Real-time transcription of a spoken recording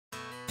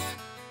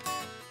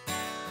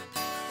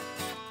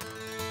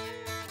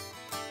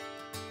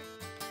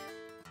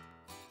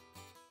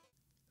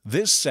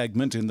This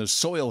segment in the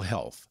Soil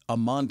Health, a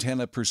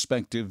Montana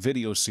Perspective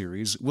video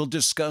series will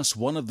discuss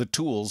one of the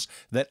tools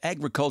that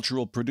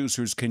agricultural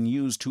producers can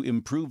use to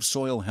improve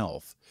soil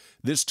health.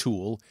 This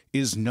tool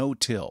is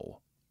no-till.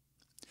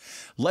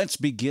 Let's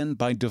begin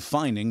by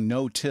defining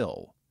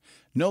no-till.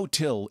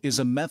 No-till is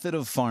a method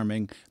of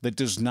farming that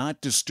does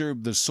not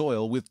disturb the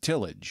soil with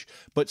tillage,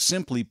 but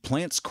simply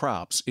plants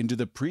crops into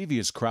the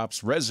previous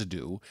crop's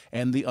residue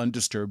and the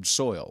undisturbed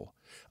soil.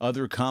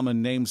 Other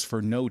common names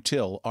for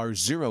no-till are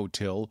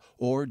zero-till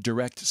or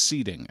direct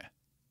seeding.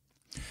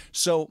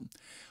 So,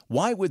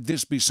 why would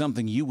this be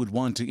something you would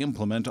want to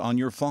implement on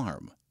your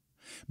farm?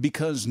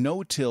 Because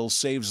no-till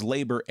saves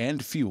labor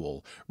and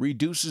fuel,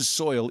 reduces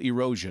soil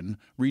erosion,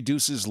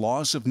 reduces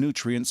loss of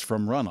nutrients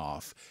from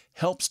runoff,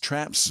 helps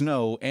trap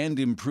snow and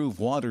improve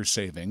water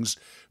savings,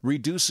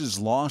 reduces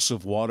loss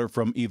of water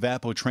from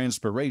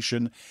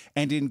evapotranspiration,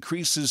 and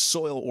increases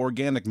soil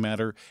organic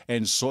matter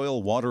and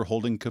soil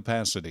water-holding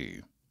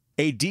capacity.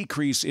 A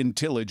decrease in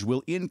tillage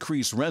will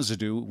increase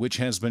residue, which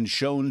has been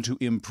shown to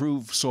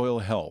improve soil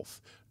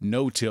health.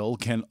 No-till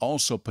can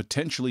also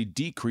potentially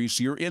decrease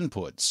your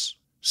inputs.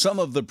 Some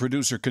of the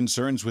producer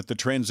concerns with the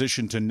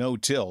transition to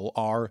no-till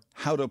are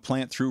how to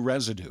plant through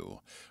residue,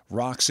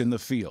 rocks in the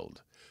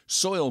field,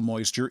 soil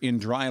moisture in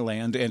dry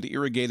land and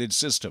irrigated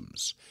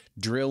systems,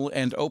 drill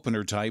and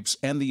opener types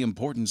and the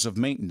importance of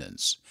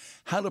maintenance,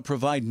 how to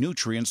provide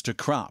nutrients to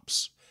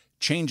crops,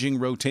 changing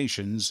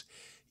rotations,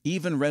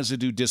 even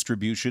residue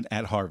distribution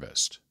at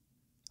harvest.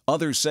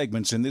 Other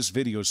segments in this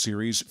video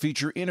series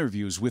feature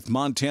interviews with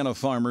Montana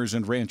farmers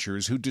and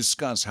ranchers who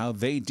discuss how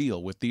they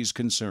deal with these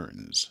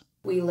concerns.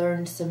 We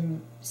learned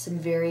some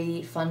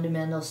very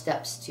fundamental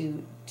steps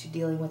to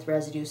dealing with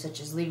residue, such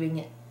as leaving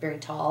it very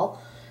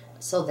tall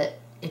so that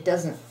it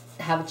doesn't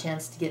have a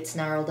chance to get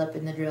snarled up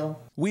in the drill.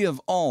 We have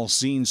all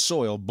seen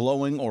soil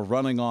blowing or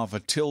running off a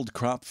tilled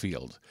crop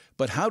field,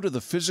 but how do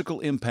the physical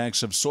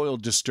impacts of soil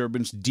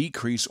disturbance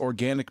decrease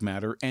organic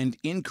matter and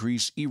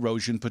increase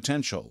erosion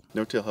potential?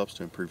 No-till helps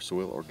to improve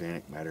soil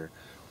organic matter,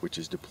 which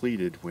is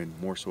depleted when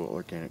more soil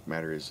organic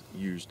matter is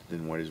used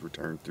than what is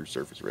returned through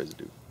surface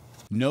residue.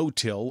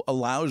 No-till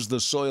allows the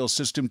soil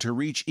system to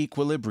reach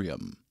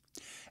equilibrium.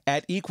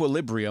 At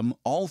equilibrium,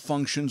 all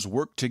functions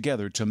work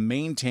together to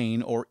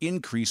maintain or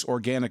increase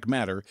organic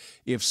matter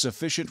if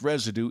sufficient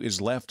residue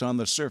is left on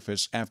the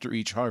surface after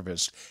each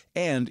harvest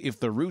and if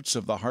the roots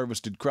of the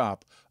harvested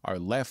crop are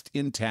left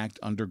intact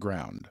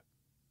underground.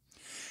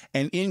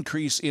 An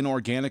increase in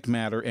organic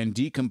matter and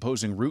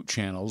decomposing root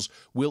channels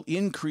will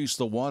increase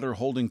the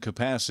water-holding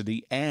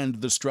capacity and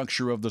the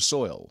structure of the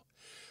soil.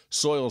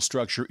 Soil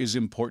structure is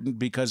important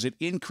because it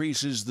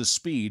increases the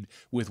speed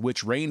with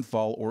which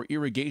rainfall or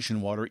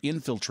irrigation water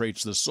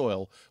infiltrates the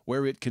soil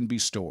where it can be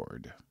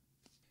stored.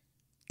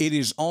 It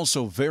is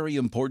also very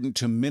important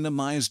to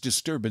minimize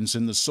disturbance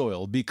in the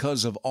soil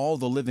because of all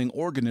the living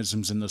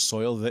organisms in the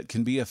soil that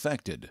can be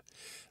affected.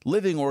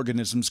 Living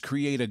organisms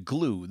create a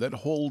glue that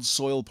holds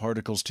soil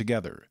particles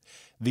together.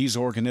 These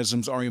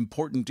organisms are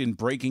important in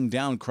breaking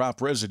down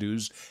crop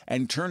residues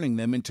and turning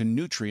them into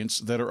nutrients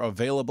that are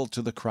available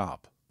to the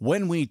crop.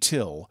 When we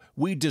till,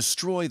 we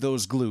destroy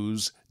those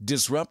glues,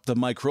 disrupt the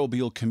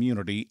microbial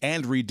community,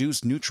 and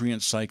reduce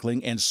nutrient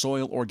cycling and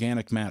soil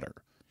organic matter.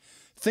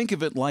 Think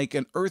of it like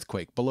an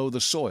earthquake below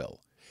the soil.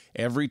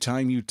 Every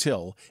time you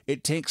till,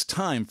 it takes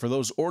time for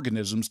those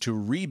organisms to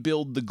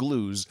rebuild the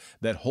glues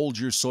that hold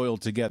your soil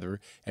together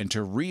and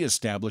to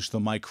reestablish the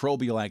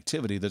microbial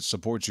activity that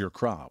supports your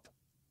crop.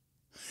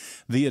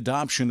 The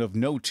adoption of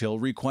no-till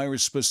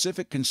requires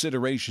specific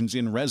considerations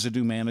in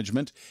residue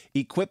management,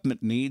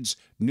 equipment needs,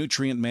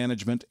 nutrient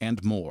management,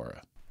 and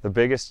more. The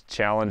biggest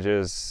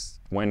challenges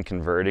when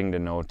converting to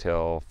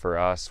no-till for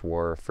us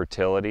were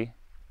fertility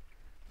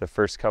the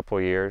first couple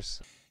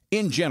years.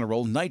 In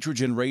general,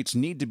 nitrogen rates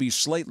need to be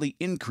slightly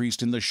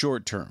increased in the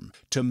short term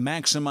to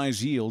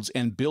maximize yields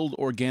and build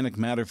organic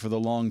matter for the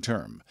long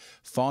term.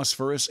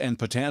 Phosphorus and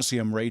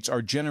potassium rates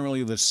are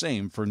generally the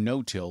same for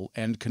no-till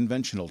and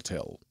conventional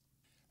till.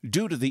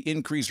 Due to the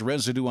increased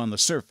residue on the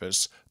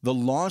surface, the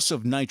loss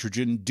of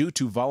nitrogen due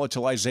to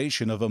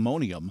volatilization of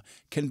ammonium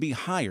can be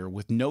higher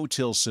with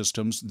no-till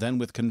systems than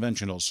with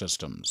conventional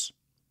systems.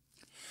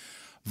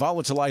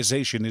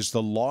 Volatilization is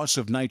the loss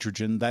of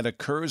nitrogen that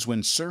occurs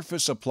when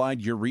surface-applied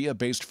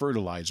urea-based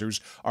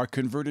fertilizers are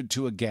converted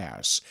to a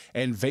gas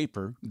and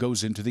vapor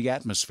goes into the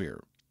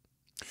atmosphere.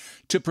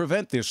 To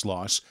prevent this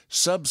loss,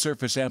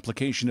 subsurface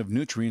application of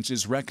nutrients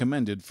is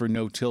recommended for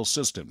no-till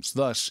systems.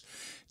 Thus,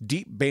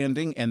 deep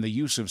banding and the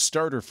use of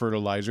starter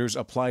fertilizers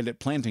applied at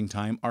planting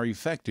time are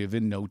effective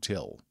in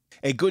no-till.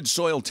 A good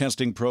soil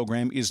testing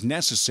program is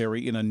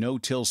necessary in a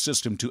no-till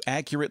system to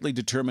accurately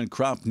determine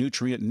crop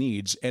nutrient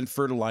needs and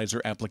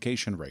fertilizer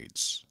application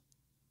rates.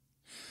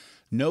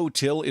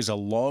 No-till is a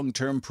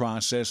long-term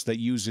process that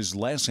uses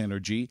less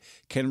energy,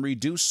 can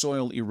reduce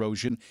soil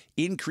erosion,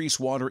 increase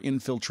water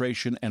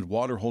infiltration and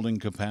water-holding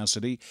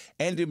capacity,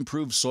 and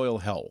improve soil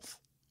health.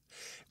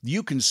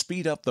 You can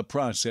speed up the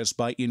process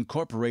by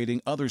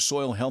incorporating other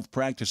soil health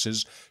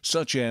practices,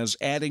 such as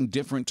adding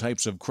different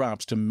types of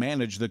crops to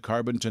manage the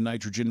carbon to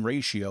nitrogen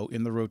ratio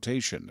in the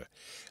rotation.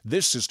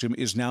 This system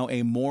is now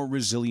a more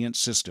resilient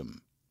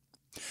system.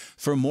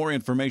 For more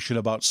information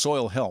about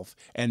soil health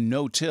and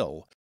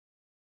no-till,